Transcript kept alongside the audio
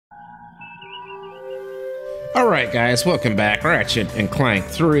Alright guys, welcome back. Ratchet and Clank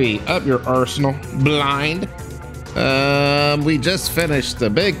 3, up your arsenal, blind. We just finished the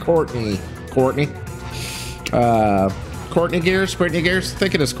big Courtney Gears, I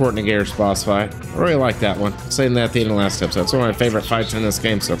think it is Courtney Gears boss fight. I really like that one. Saying that at the end of the last episode. It's one of my favorite fights in this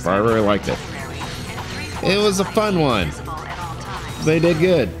game so far. I really liked it. It was a fun one. They did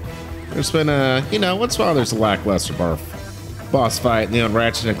good. There's been a, once in a while there's a lackluster boss fight in the old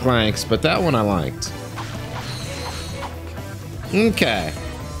Ratchet and Clanks, but that one I liked. Okay.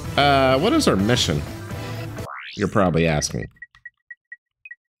 What is our mission? You're probably asking.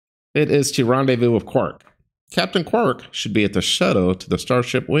 It is to rendezvous with Quark. Captain Quark should be at the shuttle to the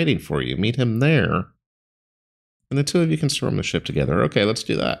starship waiting for you. Meet him there. And the two of you can storm the ship together. Okay, let's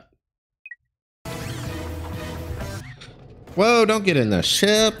do that. Whoa, don't get in the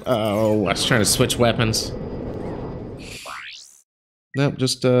ship. Oh, I was trying to switch weapons. Nope,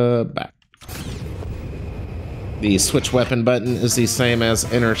 just back. The switch weapon button is the same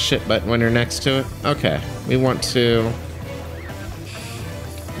as enter ship button when you're next to it. Okay, we want to...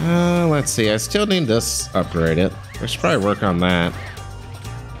 let's see, I still need this upgraded. I should probably work on that.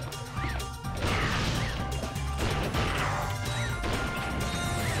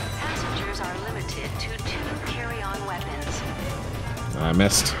 Passengers are limited to 2 carry-on weapons. I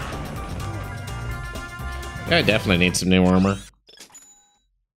missed. Yeah, I definitely need some new armor.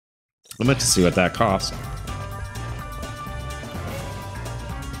 I meant to see what that cost.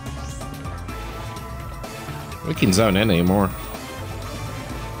 We can zone in anymore.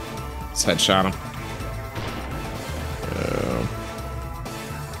 Let's headshot him.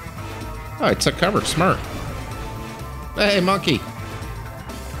 Oh, I took cover. Smart. Hey, monkey.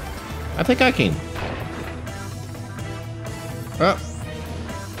 I think I can. Oh.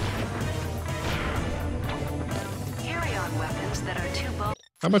 Carry-on weapons that are too bulky.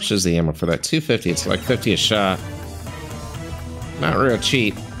 How much is the ammo for that? 250. It's like 50 a shot. Not real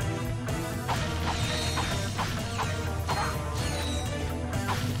cheap.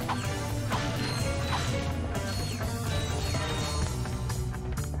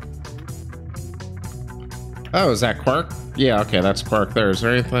 Oh, is that Quark? Yeah, okay, that's Quark there. Is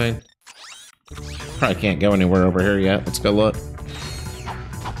there anything? Probably can't go anywhere over here yet. Let's go look.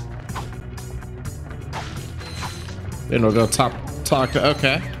 Then we'll go talk to...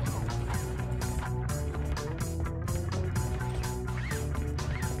 Okay.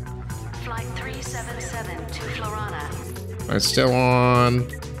 Flight 377 to Florana I'm still on...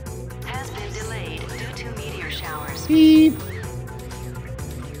 has been delayed due to meteor showers. Beep.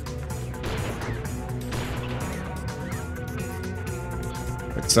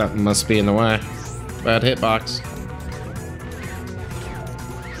 Something must be in the way. Bad hitbox.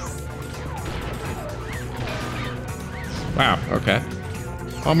 Wow, okay.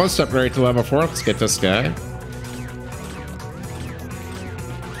 Almost upgrade to level 4. Let's get this guy. Don't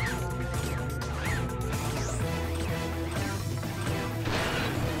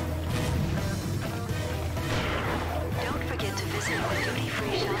forget to visit the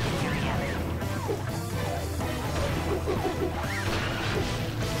duty-free shopping area.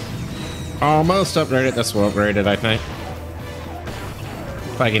 Almost upgraded. This will upgrade it, I think.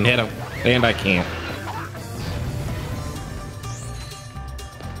 If I can hit him. And I can't.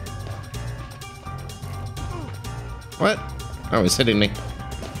 What? Oh, he's hitting me.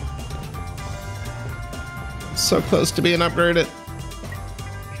 So close to being upgraded.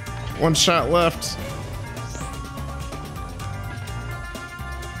 One shot left.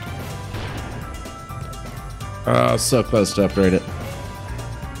 Oh, so close to upgrade it.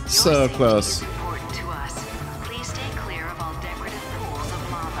 So close. Important to us. Please stay clear of all decorative pools of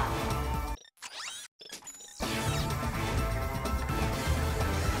lava.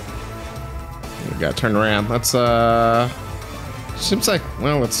 We gotta turn around. Let's seems like,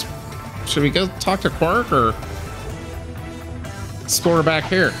 well, let's, should we go talk to Quark or explore back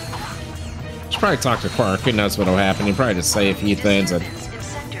here? Should probably talk to Quark. Who knows what'll happen? He'll probably just say a few things and In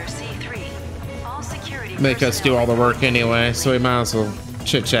Sector C3, all security make us do all the work anyway, so we might as well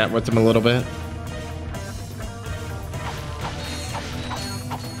chit chat with him a little bit.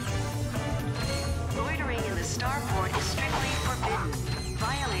 Loitering in the starport is strictly forbidden.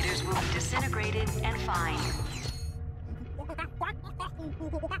 Violators will be disintegrated and fined.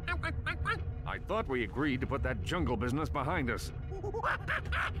 I thought we agreed to put that jungle business behind us.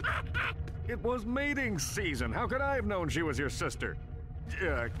 It was mating season. How could I have known she was your sister?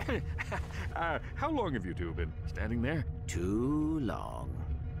 How long have you two been standing there? Too long.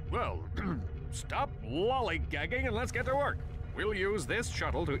 Well, stop lollygagging and let's get to work. We'll use this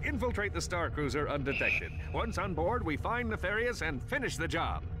shuttle to infiltrate the Star Cruiser undetected. Once on board, we find Nefarious and finish the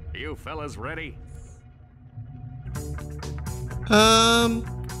job. You fellas ready?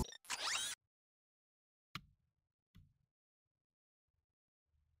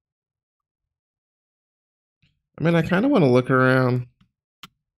 I mean, I kind of want to look around.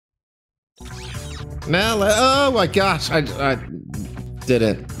 Now, oh my gosh, I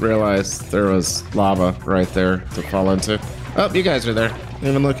didn't realize there was lava right there to fall into. Oh, you guys are there. Didn't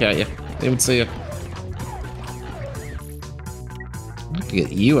even look at you. Didn't even see you. I have to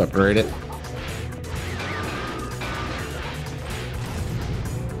get you upgraded.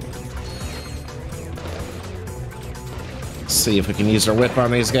 Let's see if we can use our whip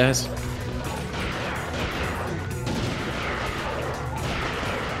on these guys.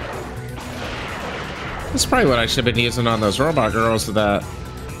 That's probably what I should have been using on those robot girls with that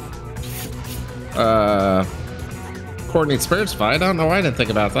coordinate spirits fight. I don't know why I didn't think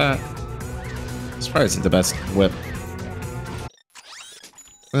about that. This probably isn't the best whip.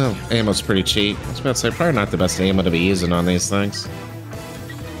 Well, ammo's pretty cheap. I was about to say, probably not the best ammo to be using on these things.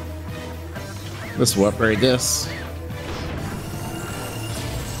 This will upgrade this.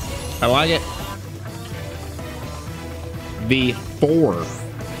 I like it. V4.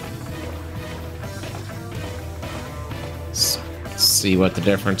 Let's see what the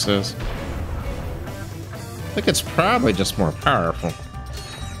difference is. I think it's probably just more powerful.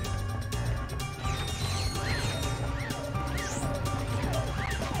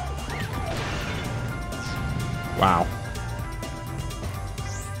 Wow.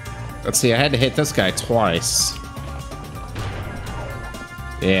 Let's see, I had to hit this guy twice.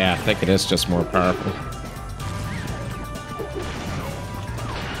 Yeah, I think it is just more powerful.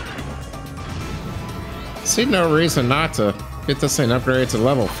 See no reason not to get this thing upgraded to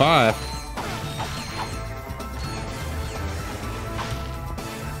level 5.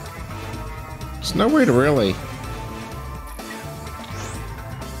 There's no way to really...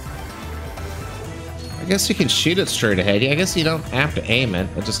 I guess you can shoot it straight ahead. Yeah, I guess you don't have to aim it.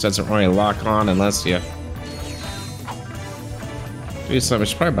 It just doesn't really lock on unless you... do something. I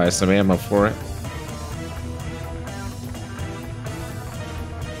should probably buy some ammo for it.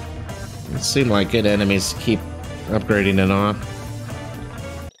 It seemed like good enemies keep upgrading it on.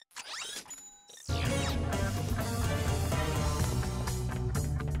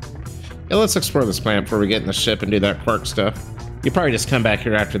 Yeah, let's explore this planet before we get in the ship and do that Quark stuff. You probably just come back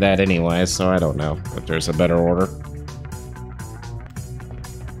here after that anyway, so I don't know if there's a better order.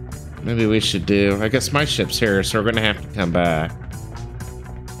 Maybe we should do... I guess my ship's here, so we're going to have to come back.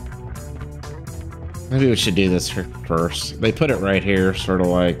 Maybe we should do this here first. They put it right here, sort of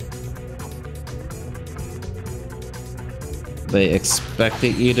like... they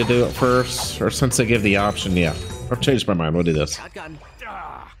expected you to do it first, or since they give the option, yeah. I've changed my mind, we'll do this. Shotgun.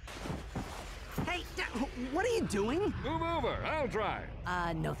 Hey, what are you doing? Move over, I'll drive.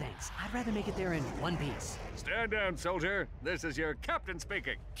 No thanks. I'd rather make it there in one piece. Stand down, soldier. This is your captain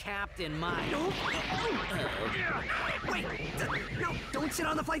speaking. Captain mine. Wait, no, don't sit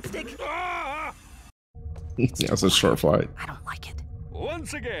on the flight stick. Ah! Yeah, it's a short flight. I don't like it.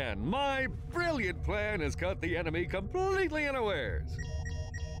 Once again, my brilliant plan has caught the enemy completely unawares.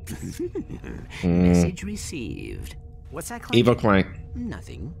 Message received. What's that, Clank? Evil Clank.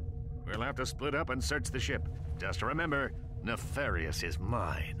 Nothing. We'll have to split up and search the ship. Just remember, Nefarious is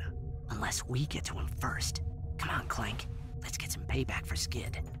mine. Unless we get to him first. Come on, Clank. Let's get some payback for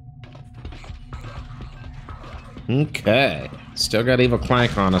Skid. Okay. Still got Evil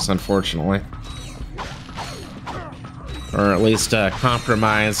Clank on us, unfortunately. Or at least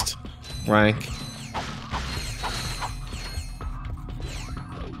compromised Clank.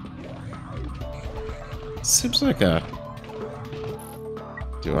 Seems like a...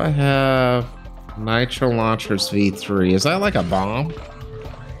 do I have Nitro Launchers V3? Is that like a bomb?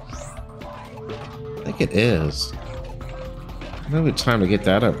 I think it is. Maybe time to get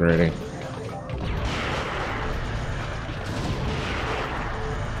that upgrading.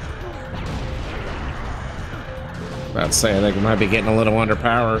 About to say, I think we might be getting a little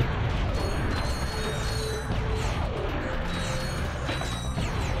underpowered.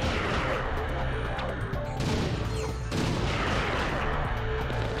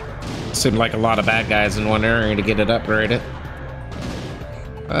 Seemed like a lot of bad guys in one area to get it upgraded.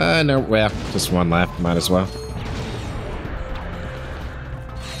 No, well, just one left. Might as well.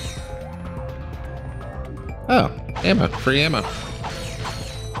 Oh, ammo. Free ammo.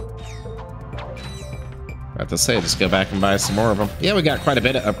 About to say, just go back and buy some more of them. Yeah, we got quite a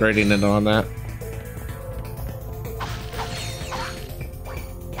bit of upgrading in on that.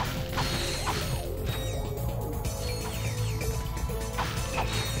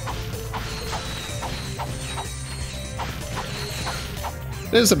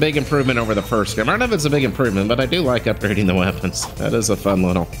 It is a big improvement over the first game. I don't know if it's a big improvement, but I do like upgrading the weapons. That is a fun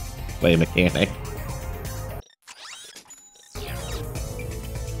little play mechanic.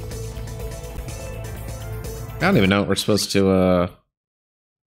 I don't even know what we're supposed to,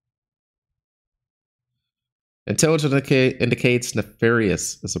 Intelligence indicates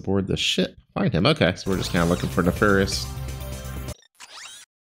Nefarious is aboard the ship. Find him. Okay, so we're just kind of looking for Nefarious.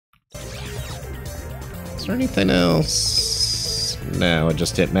 Is there anything else? No, it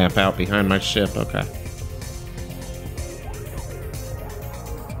just didn't map out behind my ship. Okay.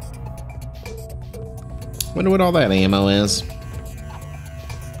 Wonder what all that ammo is.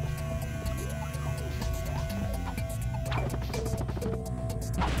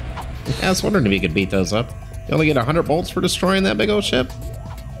 I was wondering if you could beat those up. You only get 100 bolts for destroying that big old ship?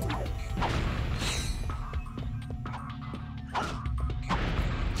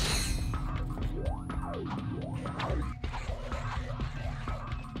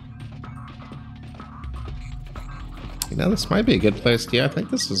 You know, this might be a good place. Yeah, I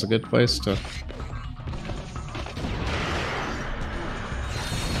think this is a good place to...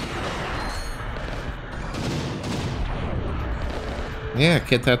 Yeah,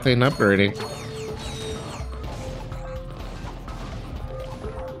 get that thing upgrading.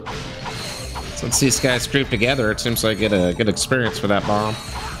 Since these guys group together, it seems like I get a good experience for that bomb.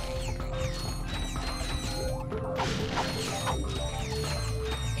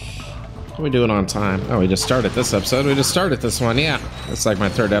 How are we doing on time? Oh, we just started this episode. We just started this one, yeah. It's like my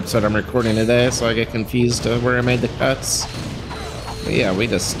third episode I'm recording today, so I get confused where I made the cuts. But yeah, we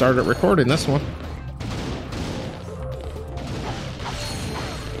just started recording this one.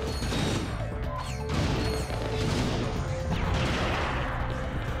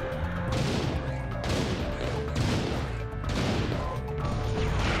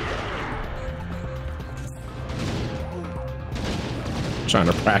 Trying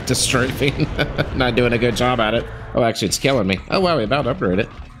to practice strafing. Not doing a good job at it. Oh, actually, it's killing me. Oh, wow, we about to upgrade it.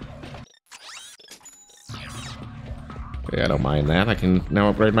 Yeah, I don't mind that. I can now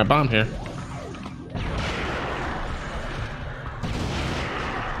upgrade my bomb here.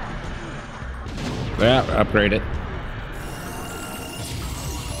 Yeah, upgrade it.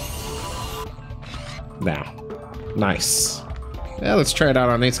 Now. Nice. Yeah, let's try it out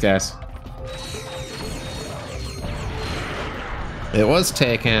on these guys. It was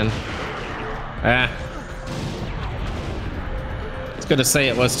taken. Ah. It's good to say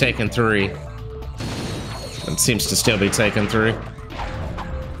it was taken 3. It seems to still be taken 3.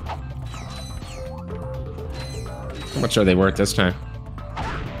 How much are they worth this time?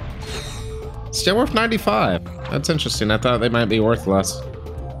 Still worth 95. That's interesting. I thought they might be worth less.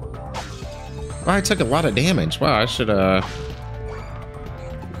 Oh, I took a lot of damage. Wow, I should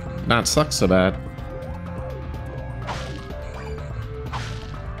not suck so bad.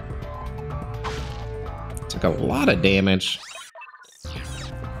 Took a lot of damage.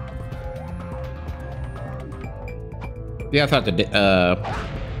 Yeah, I thought the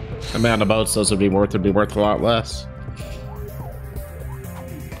amount of boats those would be worth a lot less.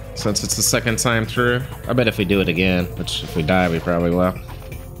 Since it's the second time through. I bet if we do it again, which if we die, we probably will.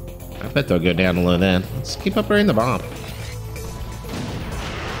 I bet they'll go down a little then. Let's keep upgrading the bomb.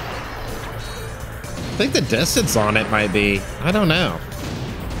 I think the distance on it might be, I don't know.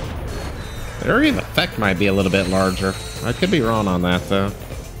 The area of effect might be a little bit larger. I could be wrong on that, though.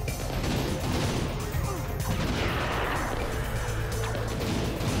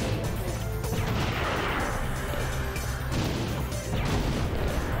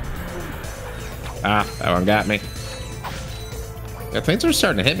 Ah, that one got me. Yeah, things are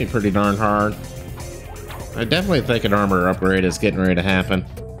starting to hit me pretty darn hard. I definitely think an armor upgrade is getting ready to happen.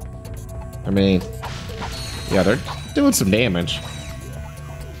 I mean, yeah, they're doing some damage.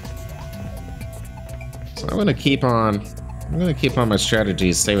 So I'm gonna keep on my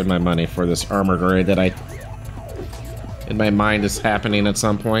strategies, saving my money for this armored raid that I in my mind is happening at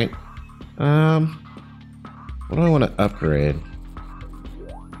some point. What do I want to upgrade?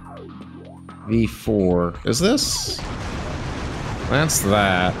 V4. Is this? That's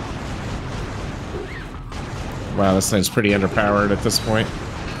that. Wow, this thing's pretty underpowered at this point.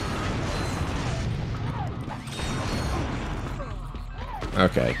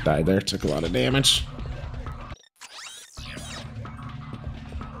 Okay, died there. Took a lot of damage.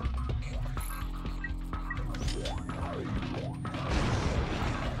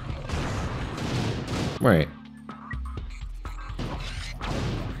 Wait.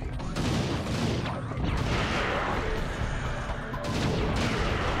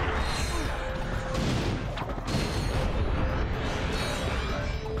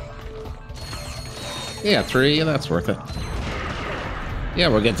 Yeah, 3. Yeah, that's worth it. Yeah,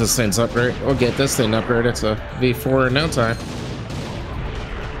 we'll get this thing's upgrade. We'll get this thing upgraded to V4 in no time.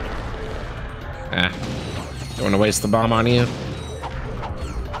 Ah, don't want to waste the bomb on you.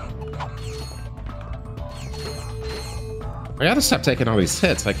 I gotta stop taking all these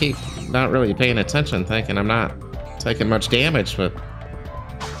hits. I keep not really paying attention, thinking I'm not taking much damage, but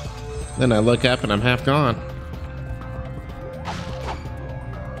then I look up and I'm half gone.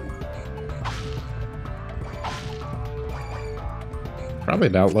 Probably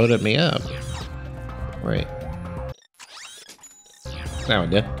about loaded me up. Wait. Now it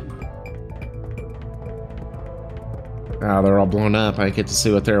did. Oh, they're all blown up. I get to see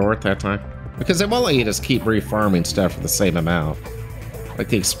what they're worth that time. Because they won't let you just keep refarming stuff for the same amount. Like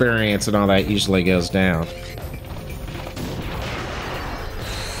the experience and all that usually goes down.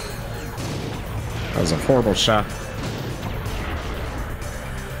 That was a horrible shot.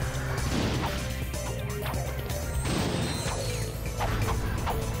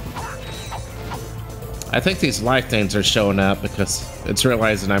 I think these life things are showing up because it's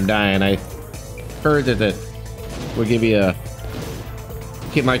realizing I'm dying. I heard that it will give you a...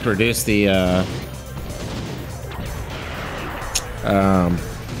 It might reduce the,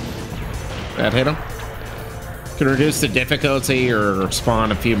 that hit him? Could reduce the difficulty or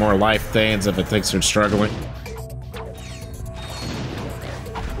spawn a few more life things if it thinks you're struggling.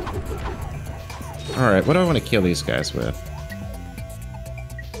 Alright, what do I want to kill these guys with?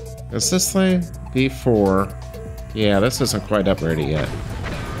 Is this thing? B4. Yeah, this isn't quite upgraded yet.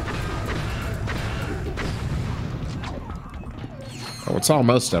 Oh, it's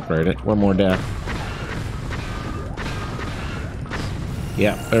almost upgraded. One more death.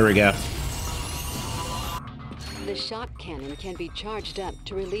 Yeah, there we go. The shot cannon can be charged up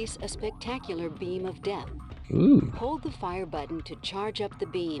to release a spectacular beam of death. Ooh. Hold the fire button to charge up the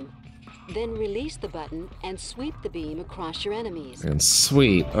beam. Then release the button and sweep the beam across your enemies. And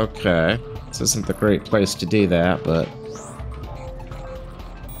sweep, okay. This isn't the great place to do that, but...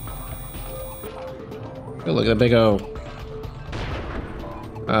 Oh, look at the big old...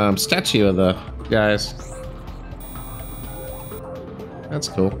 statue of the guys. That's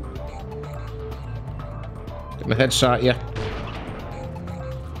cool. Getting a headshot, yeah.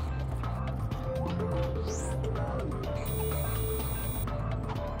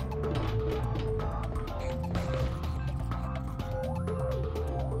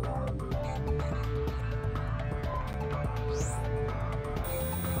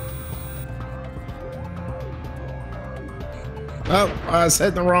 Oh, I was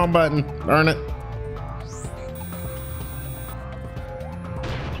hitting the wrong button. Darn it.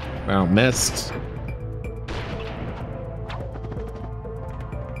 Well, missed.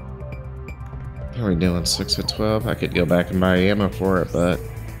 How are we doing? 6 of 12? I could go back and buy ammo for it, but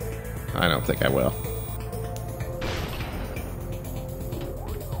I don't think I will.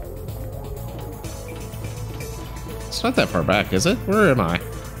 It's not that far back, is it? Where am I?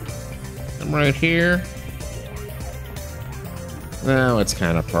 I'm right here. No, it's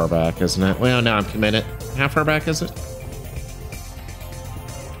kind of far back, isn't it? Well, now I'm committed. How far back is it?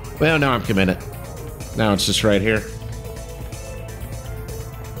 Well, now I'm committed. Now it's just right here.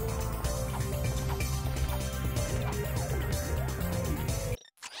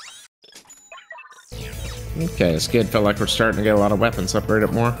 Okay, it's good. Felt like we're starting to get a lot of weapons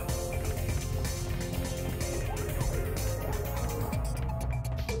upgraded more.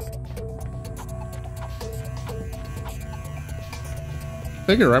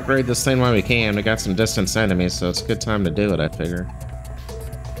 Figure upgrade this thing while we can. We got some distance enemies, so it's a good time to do it, I figure.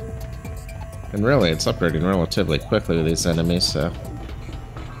 And really, it's upgrading relatively quickly with these enemies, so...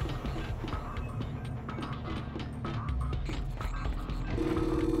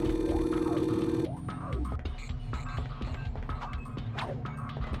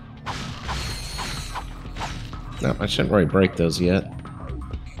 No, I shouldn't really break those yet.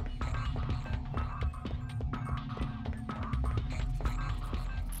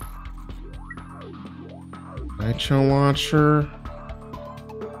 Nitro launcher.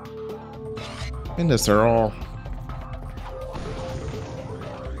 Goodness, they're all...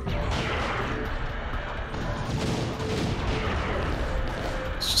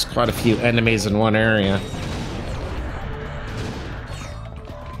 It's just quite a few enemies in one area.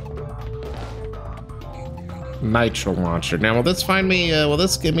 Nitro launcher. Now, will this find me, will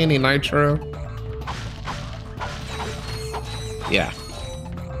this give me any nitro? Yeah.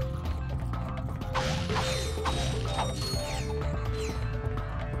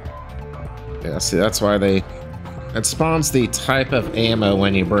 Yeah, see, that's why they... It spawns the type of ammo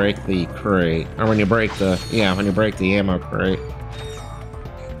when you break the crate. Or when you break the... Yeah, when you break the ammo crate.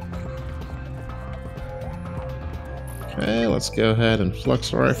 Okay, let's go ahead and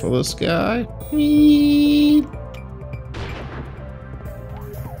flux rifle this guy. Whee!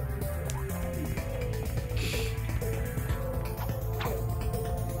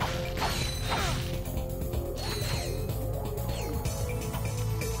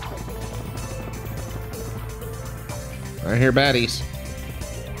 I hear baddies.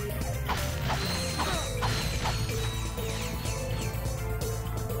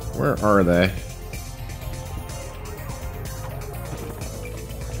 Where are they?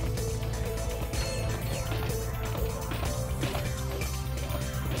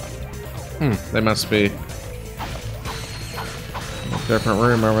 They must be a different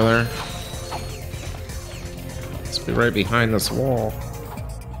room over there. Must be right behind this wall.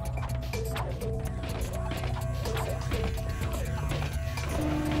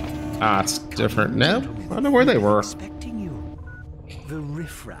 Ah, it's different. No, I don't know where they were. Expecting you. The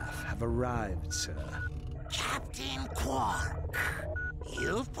riffraff have arrived, sir. Captain Quark,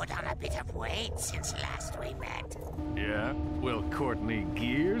 you've put on a bit of weight since last we met. Yeah? Well, Courtney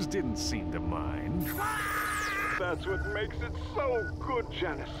Gears didn't seem to mind. That's what makes it so good,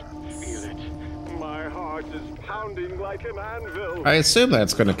 Janice. Feel it. My heart is pounding like an anvil. I assume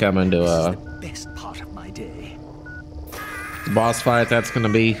that's going to come into a Best part of my day. boss fight. That's going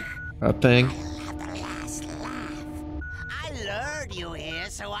to be a thing. Have the last laugh. I lured you here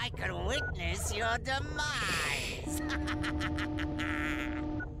so I could witness your demise.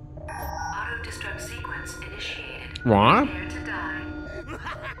 Auto-destruct sequence initiated. What? Prepare to die.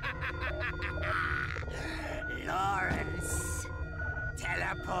 Lawrence,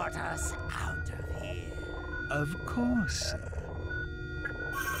 teleport us out of here. Of course, sir.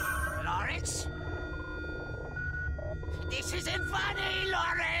 Lawrence? This isn't funny,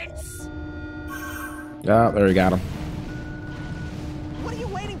 Lawrence! Oh, there we got him. What are you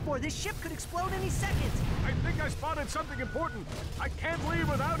waiting for? This ship could explode any second. I think I spotted something important. I can't leave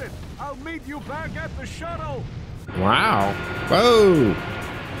without it. I'll meet you back at the shuttle. Wow. Whoa.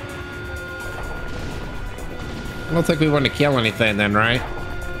 I don't think we want to kill anything then, right?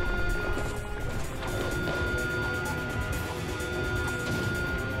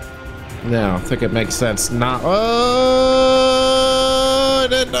 No, I think it makes sense not. Oh, I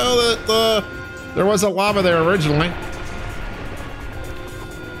didn't know that there was a lava there originally.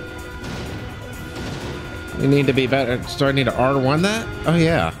 We need to be better. So I need to R1 that? Oh,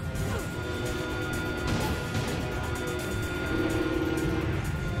 yeah.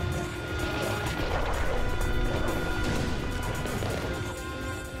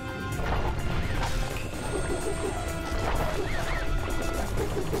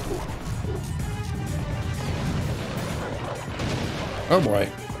 Oh boy.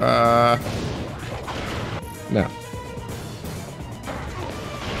 No.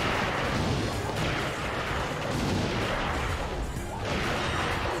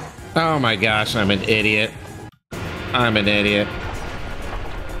 Oh my gosh, I'm an idiot. I'm an idiot.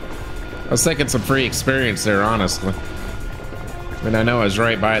 I was thinking some free experience there, honestly. I mean, I know I was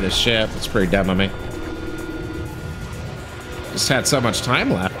right by the ship. It's pretty dumb of me. Just had so much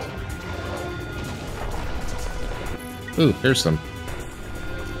time left. Ooh, here's some.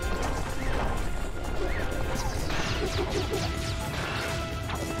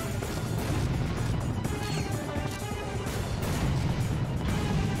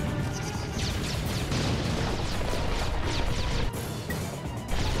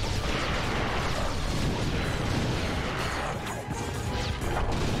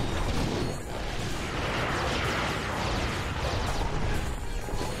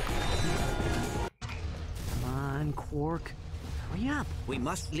 Quark, hurry up. We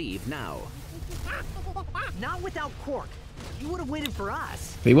must leave now. Not without Quark. You would have waited for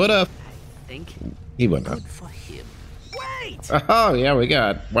us. He would have. I think. He would have. Good for him. Wait! Oh, yeah, we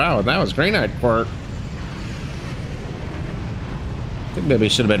got. Wow, that was green-eyed Quark. I think maybe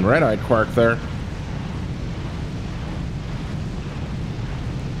it should have been red-eyed Quark there.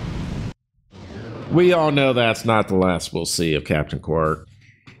 We all know that's not the last we'll see of Captain Quark.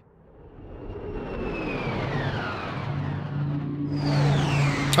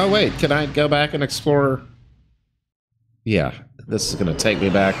 Oh, wait, can I go back and explore? Yeah, this is going to take me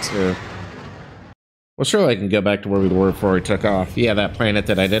back to... Well, surely I can go back to where we were before we took off. Yeah, that planet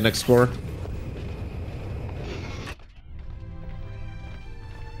that I didn't explore.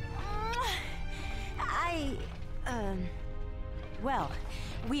 Well,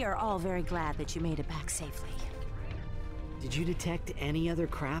 we are all very glad that you made it back safely. Did you detect any other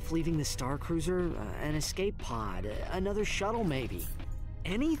craft leaving the Star Cruiser? An escape pod? Another shuttle, maybe?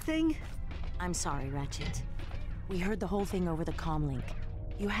 Anything? I'm sorry, Ratchet. We heard the whole thing over the comm link.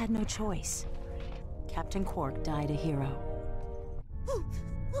 You had no choice. Captain Quark died a hero.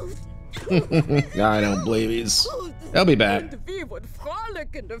 I don't believe he'll be back. And we would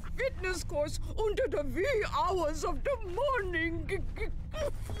frolic in the fitness course under the wee hours of the morning.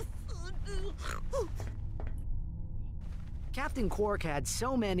 Captain Quark had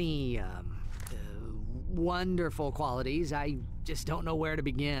so many, wonderful qualities, I just don't know where to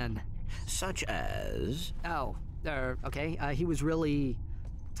begin. Such as? Oh, okay, he was really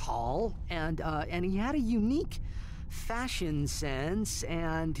tall, and he had a unique fashion sense,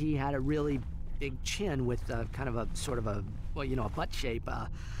 and he had a really big chin with kind of a sort of a, well, you know, a butt shape.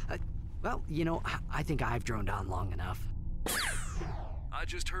 Well, you know, I think I've droned on long enough. I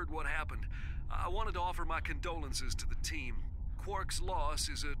just heard what happened. I wanted to offer my condolences to the team. Quark's loss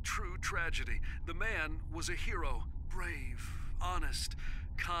is a true tragedy. The man was a hero, brave, honest,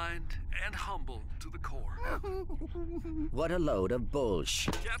 kind, and humble to the core. What a load of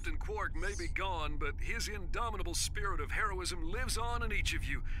bullshit. Captain Quark may be gone, but his indomitable spirit of heroism lives on in each of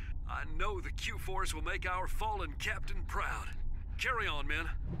you. I know the Q-Force will make our fallen captain proud. Carry on, men.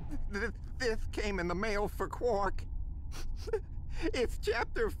 This came in the mail for Quark. It's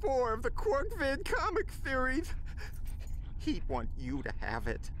Chapter 4 of the Quarkvid comic series. He'd want you to have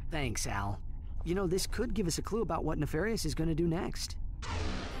it. Thanks, Al. You know, this could give us a clue about what Nefarious is going to do next.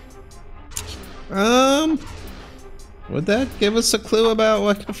 Would that give us a clue about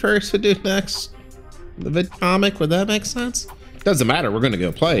what Nefarious would do next? The vid comic, would that make sense? Doesn't matter, we're gonna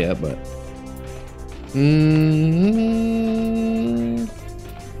go play it, but...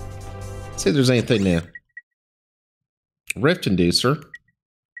 Let's see if there's anything new. Rift Inducer.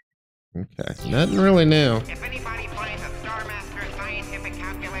 Okay, nothing really new. If anybody finds a Starmaster scientific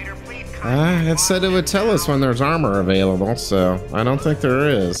calculator, please It said it would tell us when there's armor available, so I don't think there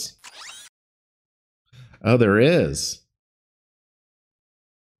is. Oh, there is.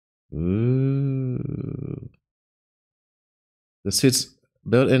 Ooh. The suit's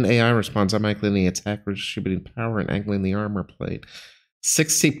built-in AI responds automatically in the attack, redistributing power and angling the armor plate.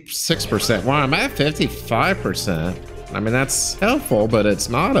 66%. Wow, I'm at 55%. I mean, that's helpful, but it's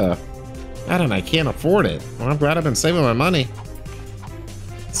not a... I don't know, I can't afford it. Well, I'm glad I've been saving my money.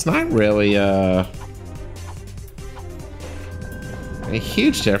 It's not really a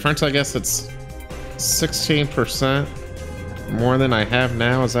huge difference. I guess it's 16% more than I have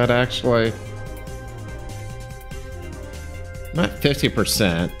now. Is that actually... Not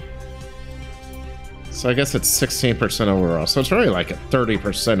 50%. So I guess it's 16% overall. So it's really like a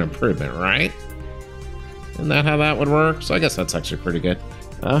 30% improvement, right? Isn't that how that would work? So I guess that's actually pretty good.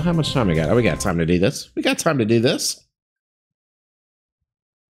 How much time we got? Oh, we got time to do this. We got time to do this.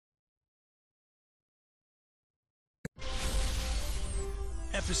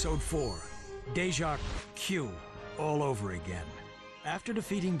 Episode 4. Deja Q. All over again. After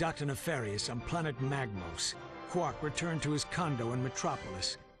defeating Dr. Nefarious on planet Magmos, Quark returned to his condo in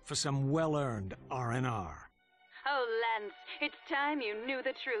Metropolis for some well-earned R&R. Oh, Lance, it's time you knew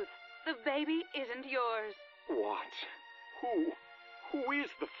the truth. The baby isn't yours. What? Who is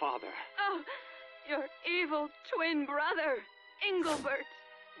the father? Oh, your evil twin brother, Engelbert.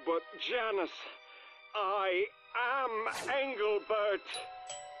 But Janice, I am Engelbert.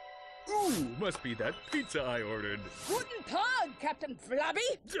 Ooh, must be that pizza I ordered. Guten Tag, Captain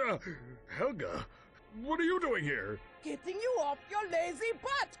Flabby. Helga, what are you doing here? Getting you off your lazy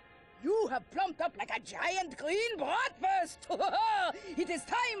butt. You have plumped up like a giant green bratwurst. It is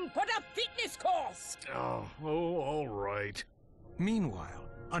time for the fitness course. Oh, all right. Meanwhile,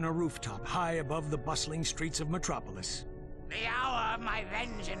 on a rooftop high above the bustling streets of Metropolis. The hour of my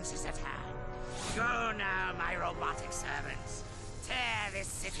vengeance is at hand. Go now, my robotic servants. Tear this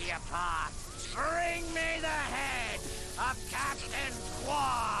city apart. Bring me the head of Captain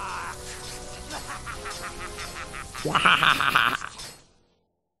Quark.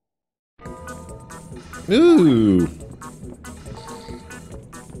 Ooh.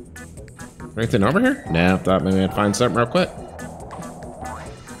 Anything over here? Nah, thought maybe I'd find something real quick.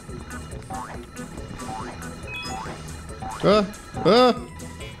 Huh?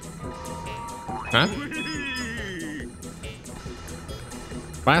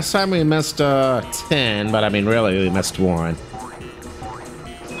 Last time we missed 10, but I mean really we missed 1.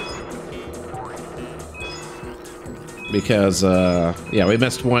 Because yeah, we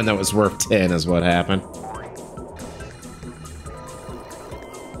missed 1 that was worth 10 is what happened.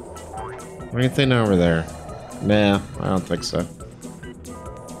 Anything over there? Nah, I don't think so.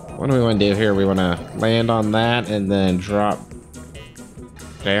 What do we want to do here? We want to land on that and then drop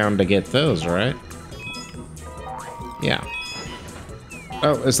down to get those, right? Yeah.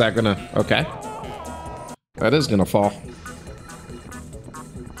 Oh, is that gonna... Okay. That is gonna fall.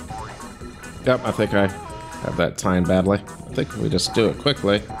 Yep, I think I have that timed badly. I think we just do it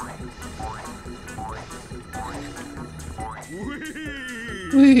quickly.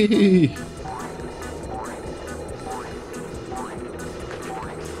 Whee!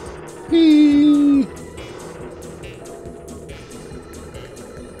 Whee!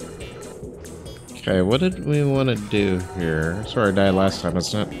 Okay, what did we want to do here? Sorry, I died last time.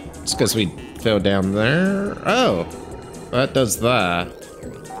 It's not. It's because we fell down there. Oh, that does that.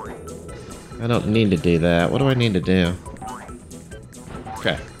 I don't need to do that. What do I need to do?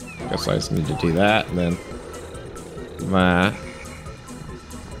 Okay, guess I just need to do that and then that.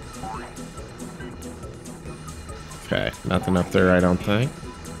 Okay, nothing up there, I don't think.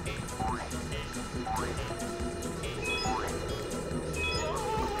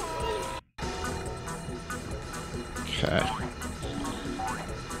 Okay.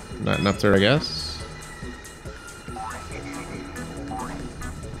 Nothing up there, I guess.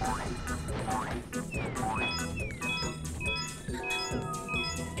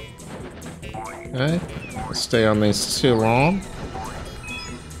 Okay. Let's stay on these too long.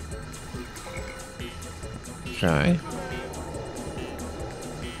 Okay.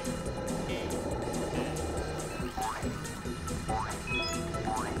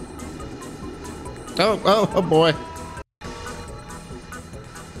 Oh boy.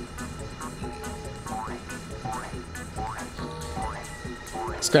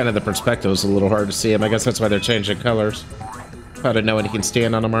 It's kind of the perspective is a little hard to see him. I guess that's why they're changing colors. How to know when he can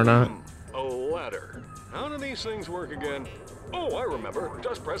stand on them or not. A ladder. How do these things work again? Oh, I remember.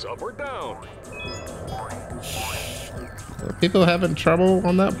 Just press up or down. Are people having trouble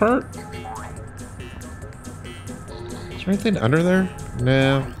on that part? Is there anything under there?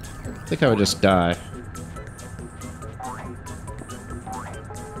 No. I think I would just die.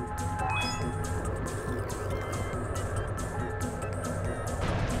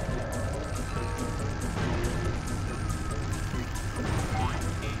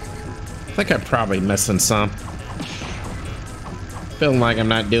 I think I'm probably missing some. Feeling like I'm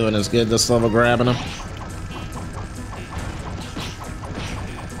not doing as good this level grabbing them.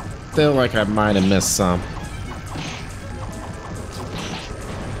 Feel like I might have missed some.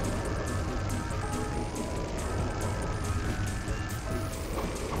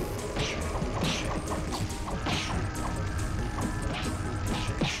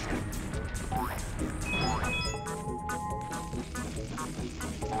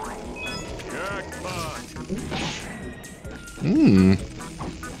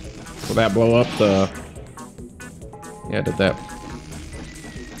 Will that blow up the... Yeah, did that...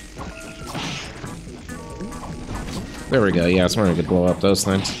 There we go. Yeah, I was wondering if it could blow up those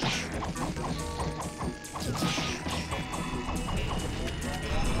things.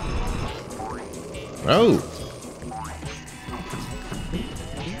 Oh!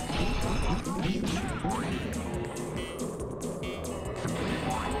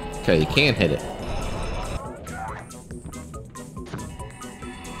 Okay, you can't hit it.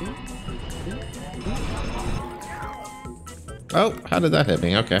 Oh, how did that hit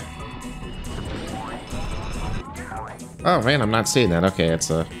me? Okay. Oh man, I'm not seeing that. Okay, it's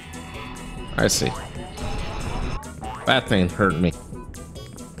a... I see. That thing hurt me.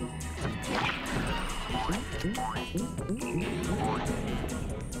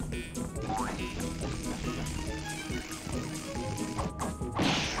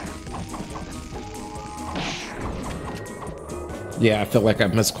 Yeah, I feel like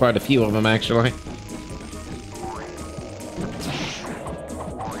I've missed quite a few of them, actually.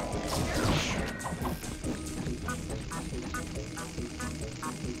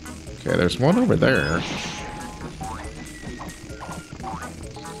 Okay, there's one over there.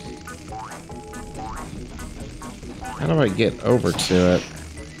 How do I get over to it?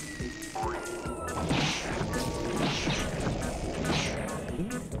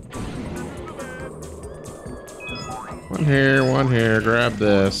 One here, grab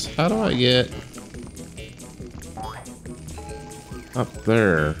this. How do I get up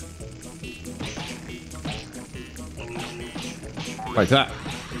there? Like that.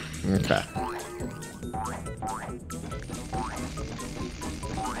 Okay.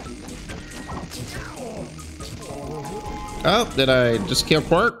 Oh, did I just kill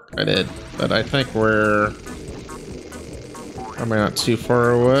Quark? I did, but I think we're... Am I not too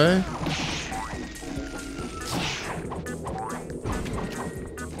far away?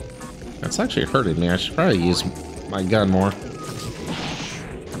 That's actually hurting me. I should probably use my gun more.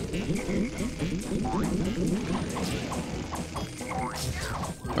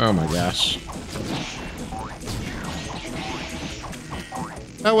 Oh my gosh.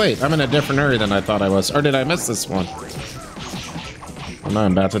 Oh wait, I'm in a different area than I thought I was. Or did I miss this one? now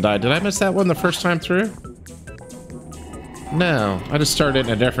I'm about to die. Did I miss that one the first time through? No, I just started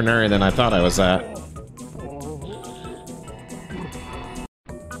in a different area than I thought I was at.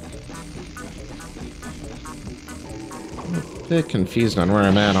 A bit confused on where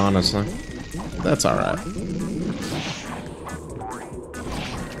I'm at, honestly. That's alright.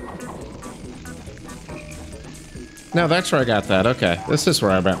 No, that's where I got that. Okay, this is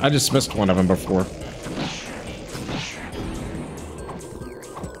where I'm at. I just missed one of them before.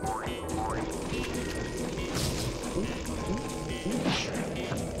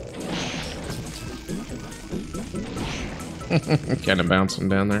 Kind of bouncing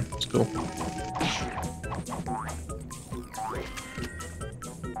down there. It's cool.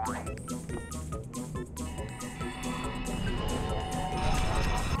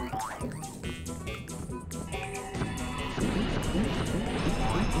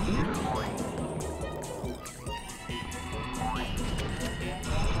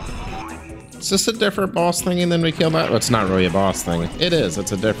 Is this a different boss thingy than we killed that? Well, it's not really a boss thing. It is.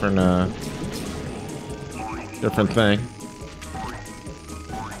 It's a different, different thing.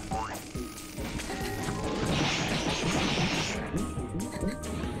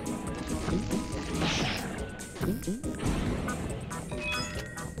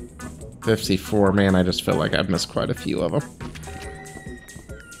 $54, man, I just feel like I've missed quite a few of them.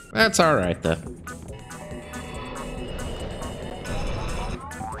 That's alright, though.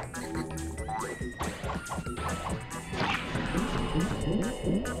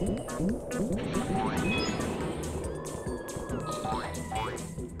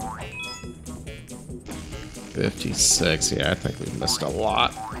 $56, yeah, I think we missed a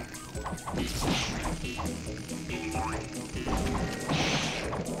lot.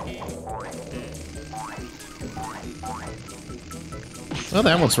 Well,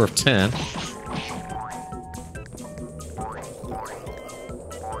 that one's worth 10.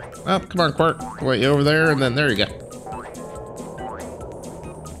 Oh, come on, Quark. Wait, you over there, and then there you go.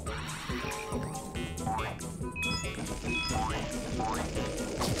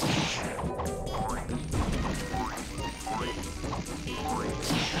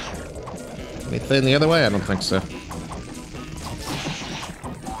 Anything the other way? I don't think so.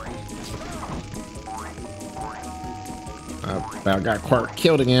 About got Quark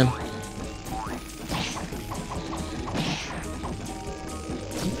killed again.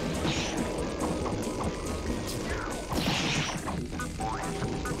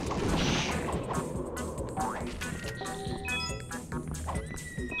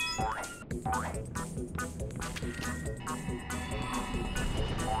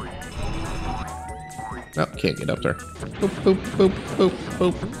 Oh, can't get up there. Boop, boop, boop, boop,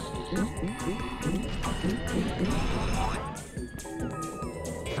 boop.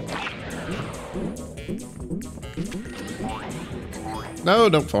 No,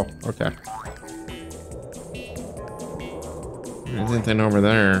 don't fall. Okay. Anything over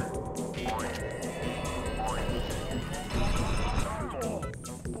there?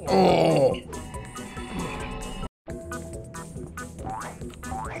 Oh!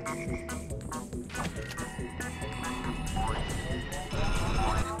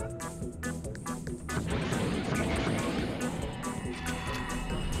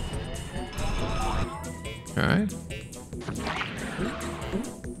 Okay.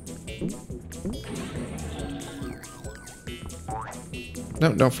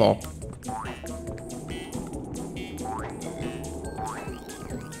 No, don't fall.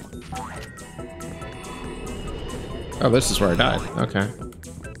 Oh, this is where I died. Okay.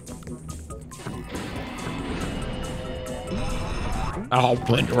 Oh,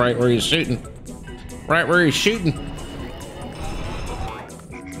 but right where he's shooting. Right where he's shooting.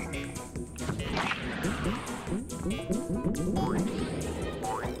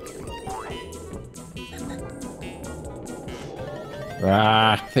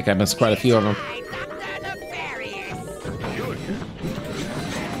 Ah, I think I missed quite a few of them.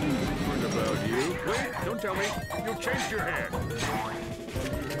 Don't tell me you've changed your hair.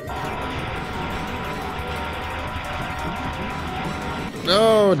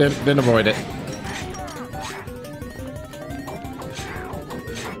 No, didn't avoid it.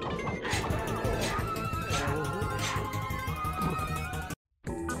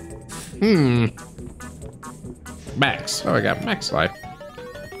 Max. Oh, I got max life.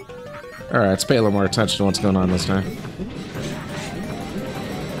 Alright, let's pay a little more attention to what's going on this time.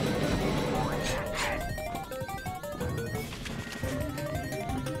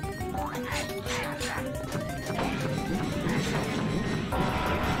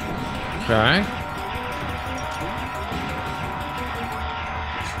 Okay.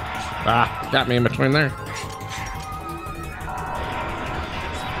 Ah, got me in between there.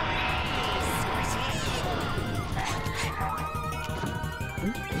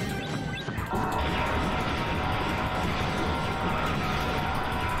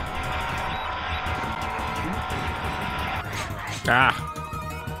 Ah.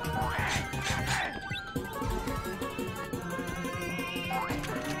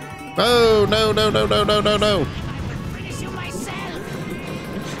 Oh, no, no, no, no, no, no, no.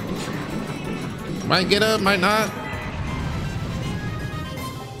 Might get up, might not.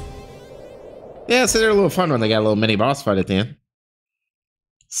 Yeah, so they're a little fun when they got a little mini boss fight at the end.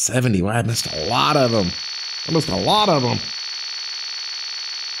 70, wow, I missed a lot of them. I missed a lot of them.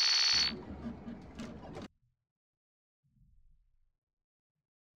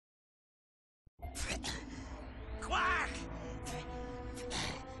 Quark!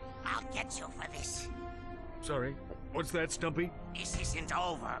 I'll get you for this. Sorry, what's that, Stumpy? This isn't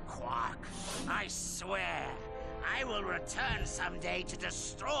over, Quark. I swear, I will return someday to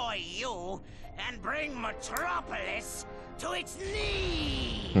destroy you and bring Metropolis to its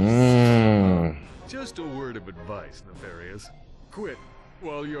knees! Just a word of advice, Nefarious. Quit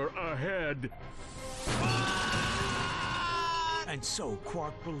while you're ahead. And so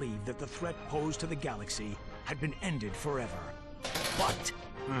Quark believed that the threat posed to the galaxy had been ended forever. But...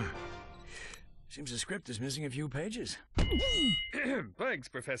 seems the script is missing a few pages. Thanks,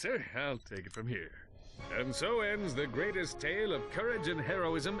 Professor. I'll take it from here. And so ends the greatest tale of courage and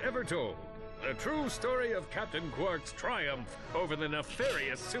heroism ever told. The true story of Captain Quark's triumph over the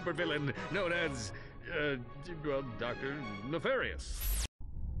nefarious supervillain known as, well, Dr. Nefarious.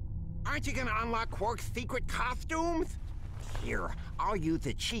 Aren't you gonna unlock Quark's secret costumes? Here, I'll use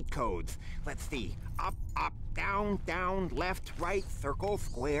the cheat codes. Let's see. Up, up, down, down, left, right, circle,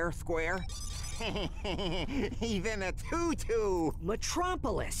 square, square. He's in a tutu.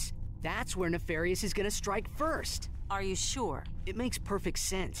 Metropolis! That's where Nefarious is gonna strike first. Are you sure? It makes perfect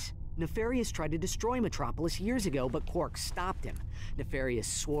sense. Nefarious tried to destroy Metropolis years ago, but Quark stopped him. Nefarious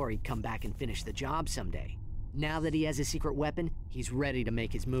swore he'd come back and finish the job someday. Now that he has a secret weapon, he's ready to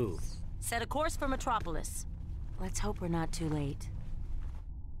make his move. Set a course for Metropolis. Let's hope we're not too late.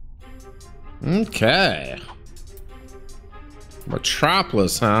 Okay.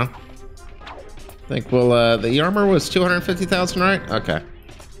 Metropolis, huh? I think we'll, the armor was 250,000, right? Okay.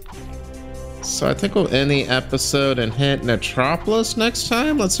 So I think we'll end the episode and hit Metropolis next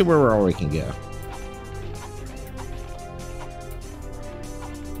time. Let's see where all we can go.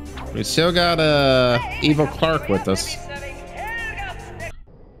 We still got Evil Clark with us.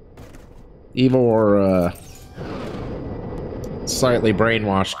 Evil or slightly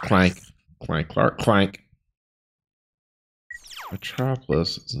brainwashed Clark.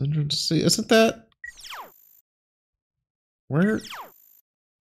 Metropolis. It's interesting to see. Isn't that where?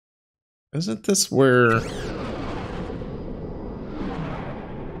 Isn't this where?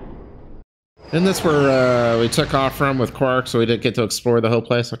 Isn't this where we took off from with Quark, so we didn't get to explore the whole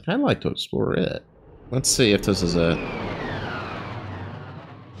place? I'd kind of like to explore it. Let's see if this is it.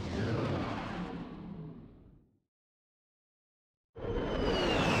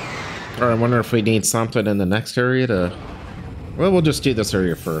 Or I wonder if we need something in the next area to... Well, we'll just do this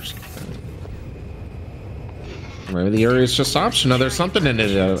area first. Maybe the area is just optional. There's something in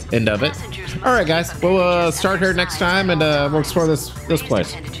the end of it. All right, guys. We'll start here next time, and we'll explore this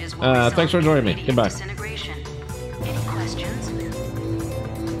place. Thanks for joining me. Goodbye.